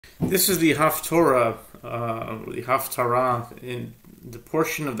This is the Haftarah, the Haftarah in the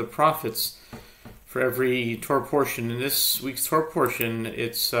portion of the prophets for every Torah portion. In this week's Torah portion,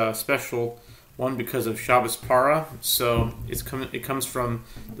 it's a special one because of Shabbos Parah. So it comes from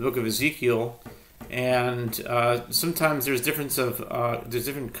the book of Ezekiel, and sometimes there's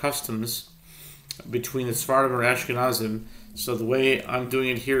different customs between the Sephardim or Ashkenazim. So the way I'm doing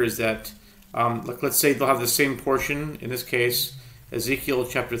it here is that, let's say they'll have the same portion. In this case, Ezekiel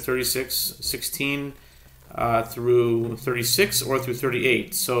chapter 36, 16 through 36 or through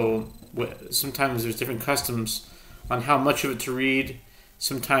 38. So sometimes there's different customs on how much of it to read.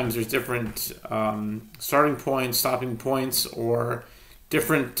 Sometimes there's different starting points, stopping points, or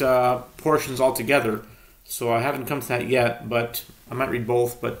different portions altogether. So I haven't come to that yet, but I might read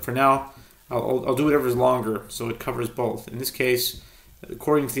both. But for now, I'll do whatever is longer, so it covers both. In this case,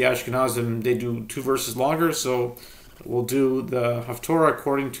 according to the Ashkenazim, they do 2 verses longer, so we'll do the Haftarah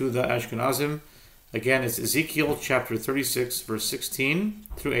according to the Ashkenazim. Again, it's Ezekiel chapter 36, verse 16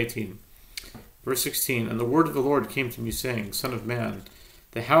 through 18. Verse 16, "And the word of the Lord came to me, saying, Son of man,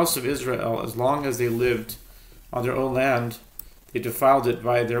 the house of Israel, as long as they lived on their own land, they defiled it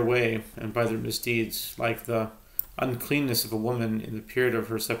by their way and by their misdeeds, like the uncleanness of a woman in the period of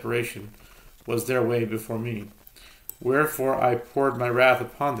her separation was their way before me. Wherefore I poured my wrath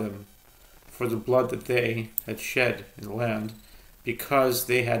upon them for the blood that they had shed in the land, because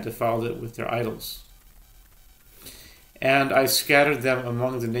they had defiled it with their idols. And I scattered them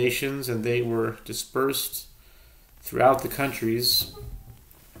among the nations, and they were dispersed throughout the countries.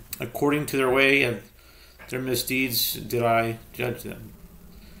 According to their way and their misdeeds did I judge them.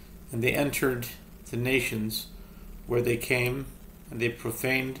 And they entered the nations where they came, and they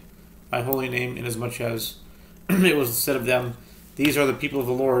profaned my holy name, inasmuch as it was said of them, These are the people of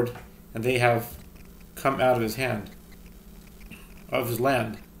the Lord, and they have come out of his hand, of his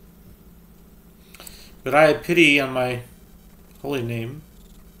land. But I had pity on my holy name,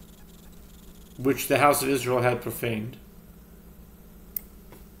 which the house of Israel had profaned,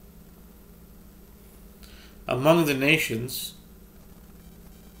 among the nations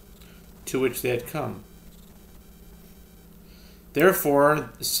to which they had come. Therefore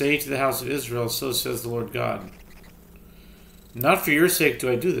say to the house of Israel, So says the Lord God, Not for your sake do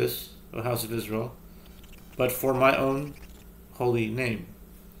I do this, O house of Israel, but for my own holy name,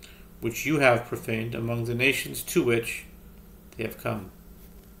 which you have profaned among the nations to which they have come.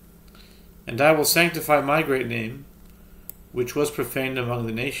 And I will sanctify my great name, which was profaned among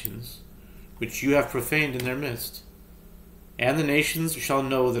the nations, which you have profaned in their midst. And the nations shall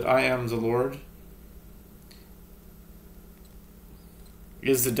know that I am the Lord,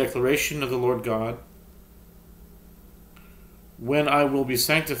 is the declaration of the Lord God, when I will be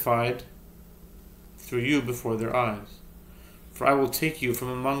sanctified through you before their eyes. For I will take you from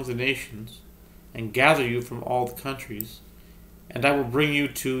among the nations, and gather you from all the countries, and I will bring you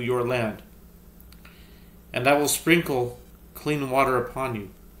to your land. And I will sprinkle clean water upon you,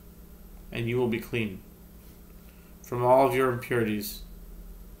 and you will be clean. From all of your impurities,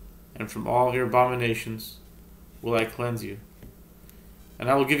 and from all of your abominations will I cleanse you. And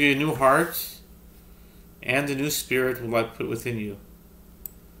I will give you a new heart, and a new spirit will I put within you.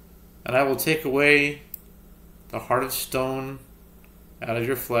 And I will take away the heart of stone out of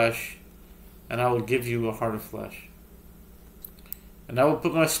your flesh, and I will give you a heart of flesh. And I will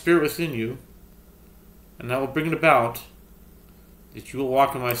put my spirit within you, and I will bring it about that you will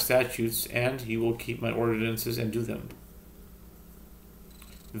walk in my statutes, and you will keep my ordinances and do them.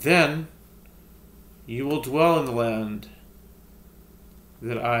 Then you will dwell in the land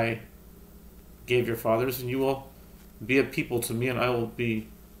that I gave your fathers, and you will be a people to me, and I will be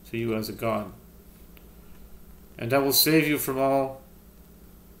to you as a God. And I will save you from all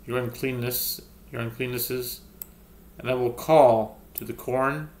your uncleannesses, and I will call to the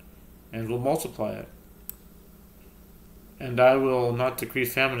corn, and will multiply it. And I will not decree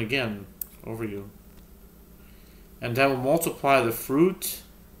famine again over you. And I will multiply the fruit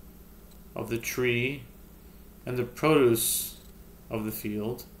of the tree and the produce of the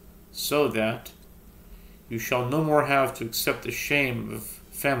field, so that you shall no more have to accept the shame of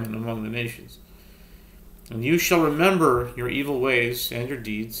famine among the nations. And you shall remember your evil ways and your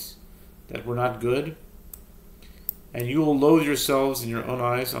deeds that were not good, and you will loathe yourselves in your own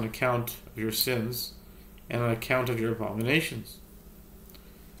eyes on account of your sins and on account of your abominations.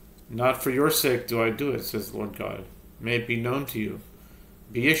 Not for your sake do I do it, says the Lord God. May it be known to you.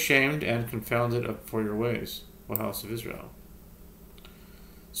 Be ashamed and confounded for your ways, O house of Israel.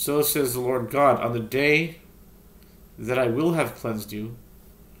 So says the Lord God, on the day that I will have cleansed you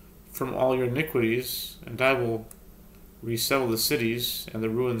from all your iniquities, and I will resettle the cities, and the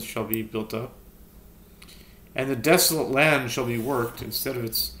ruins shall be built up. And the desolate land shall be worked, instead of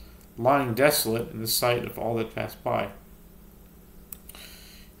its lying desolate in the sight of all that pass by.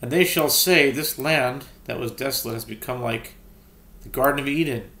 And they shall say, this land that was desolate has become like the Garden of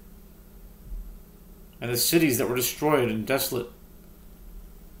Eden, and the cities that were destroyed and desolate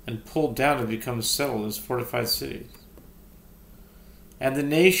and pulled down have become settled as fortified cities. And the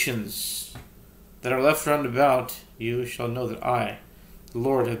nations that are left round about you shall know that I, the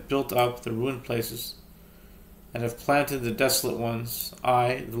Lord, have built up the ruined places, and have planted the desolate ones.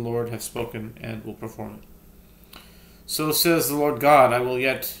 I, the Lord, have spoken and will perform it. So says the Lord God, I will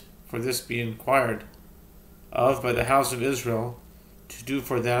yet for this be inquired of by the house of Israel, to do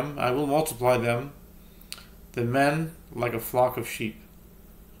for them. I will multiply them, the men like a flock of sheep,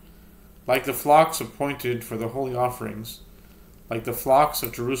 like the flocks appointed for the holy offerings, like the flocks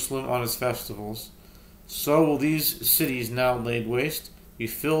of Jerusalem on its festivals. So will these cities now laid waste be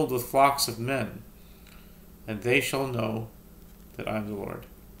filled with flocks of men, and they shall know that I am the Lord.